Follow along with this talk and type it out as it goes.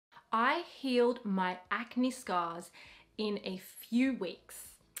I healed my acne scars in a few weeks.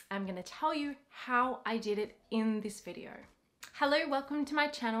 I'm gonna tell you how I did it in this video. Hello, welcome to my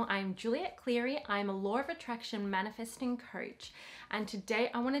channel. I'm Juliet Cleary. I'm a law of attraction manifesting coach. And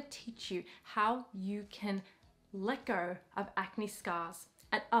today I wanna teach you how you can let go of acne scars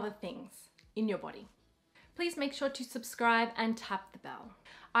and other things in your body. Please make sure to subscribe and tap the bell.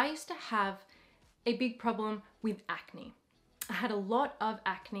 I used to have a big problem with acne. I had a lot of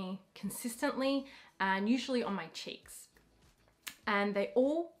acne consistently and usually on my cheeks. And they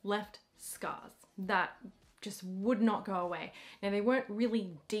all left scars that just would not go away. Now, they weren't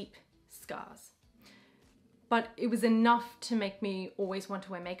really deep scars, but it was enough to make me always want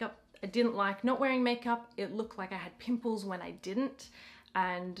to wear makeup. I didn't like not wearing makeup. It looked like I had pimples when I didn't,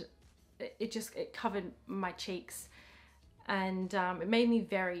 and it covered my cheeks, and it made me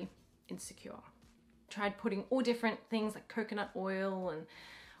very insecure. Tried putting all different things like coconut oil and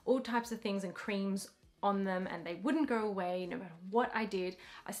all types of things and creams on them, and they wouldn't go away no matter what I did.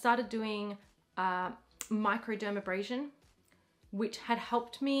 I started doing microdermabrasion, which had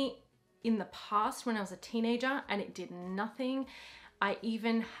helped me in the past when I was a teenager, and it did nothing. I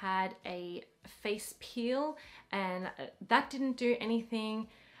even had a face peel and that didn't do anything.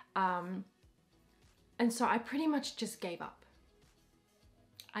 And so I pretty much just gave up.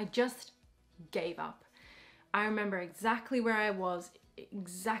 I just gave up. I remember exactly where I was,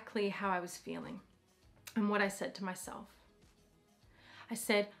 exactly how I was feeling, and what I said to myself. I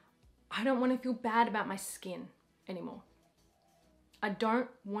said, I don't want to feel bad about my skin anymore. I don't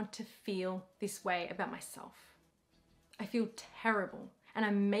want to feel this way about myself. I feel terrible, and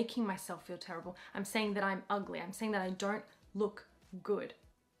I'm making myself feel terrible. I'm saying that I'm ugly. I'm saying that I don't look good.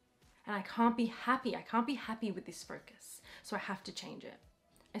 And I can't be happy. I can't be happy with this focus. So I have to change it.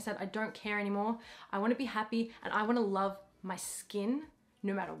 I said, I don't care anymore. I want to be happy, and I want to love my skin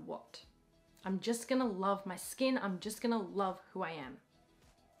no matter what. I'm just going to love my skin. I'm just going to love who I am.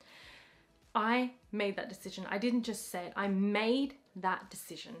 I made that decision. I didn't just say it. I made that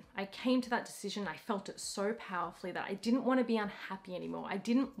decision. I came to that decision. I felt it so powerfully that I didn't want to be unhappy anymore. I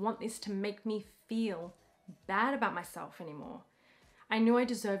didn't want this to make me feel bad about myself anymore. I knew I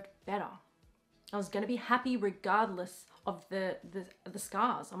deserved better. I was going to be happy regardless of the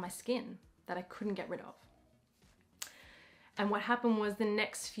scars on my skin that I couldn't get rid of. And what happened was the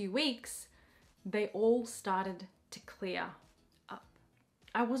next few weeks, they all started to clear up.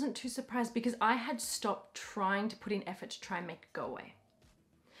 I wasn't too surprised because I had stopped trying to put in effort to try and make it go away.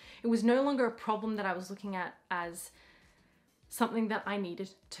 It was no longer a problem that I was looking at as something that I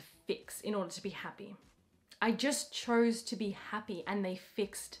needed to fix in order to be happy. I just chose to be happy, and they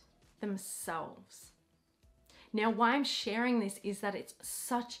fixed themselves. Now, why I'm sharing this is that it's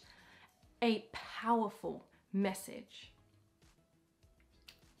such a powerful message.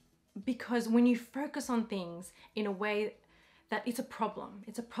 Because when you focus on things in a way that it's a problem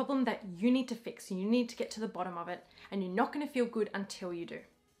that you need to fix, you need to get to the bottom of it, and you're not going to feel good until you do.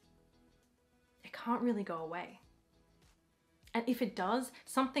 It can't really go away. And if it does,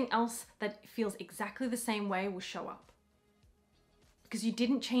 something else that feels exactly the same way will show up. Because you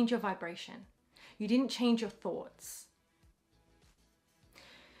didn't change your vibration. You didn't change your thoughts.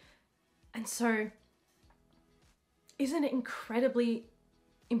 And so, isn't it incredibly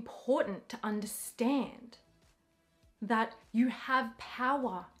important to understand that you have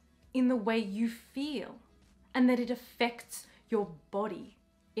power in the way you feel, and that it affects your body?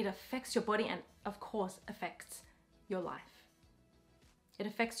 It affects your body, and of course affects your life. It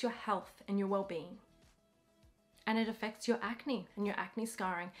affects your health and your well-being. And it affects your acne and your acne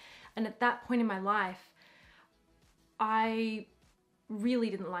scarring. And at that point in my life, I really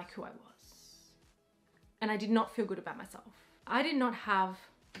didn't like who I was. And I did not feel good about myself. I did not have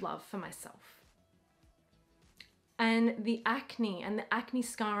love for myself. And the acne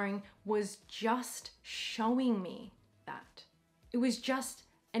scarring was just showing me that. It was just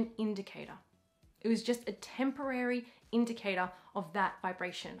an indicator. It was just a temporary indicator of that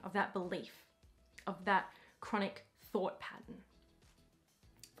vibration, of that belief, of that chronic thought pattern.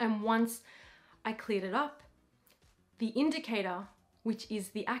 And once I cleared it up, the indicator, which is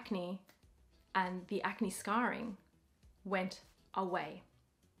the acne and the acne scarring, went away.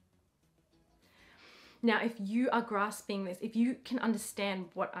 Now, if you are grasping this, if you can understand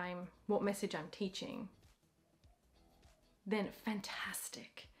what message I'm teaching, then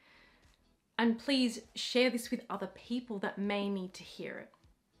fantastic. And please share this with other people that may need to hear it.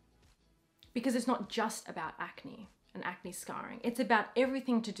 Because it's not just about acne and acne scarring. It's about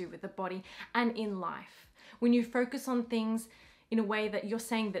everything to do with the body and in life. When you focus on things in a way that you're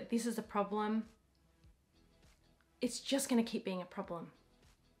saying that this is a problem, it's just going to keep being a problem.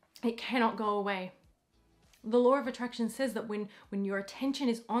 It cannot go away. The law of attraction says that when your attention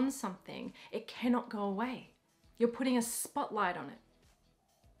is on something, it cannot go away. You're putting a spotlight on it.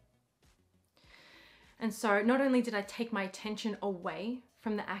 And so not only did I take my attention away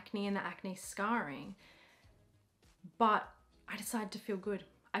from the acne and the acne scarring, but I decided to feel good.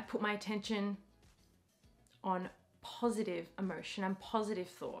 I put my attention on positive emotion and positive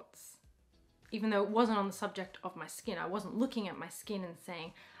thoughts. Even though it wasn't on the subject of my skin, I wasn't looking at my skin and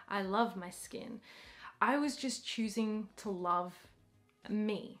saying, I love my skin. I was just choosing to love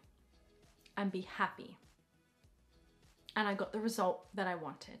me and be happy. And I got the result that I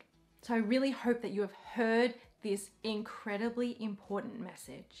wanted. So I really hope that you have heard this incredibly important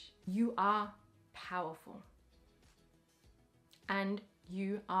message. You are powerful. And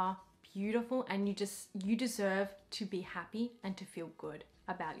you are beautiful, and you deserve to be happy and to feel good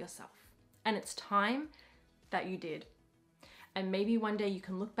about yourself. And it's time that you did. And maybe one day you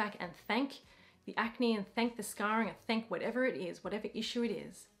can look back and thank the acne and thank the scarring and thank whatever it is, whatever issue it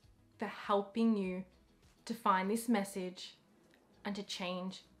is, for helping you to find this message and to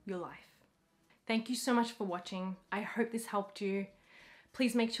change your life. Thank you so much for watching. I hope this helped you.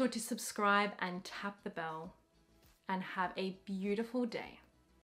 Please make sure to subscribe and tap the bell, and have a beautiful day.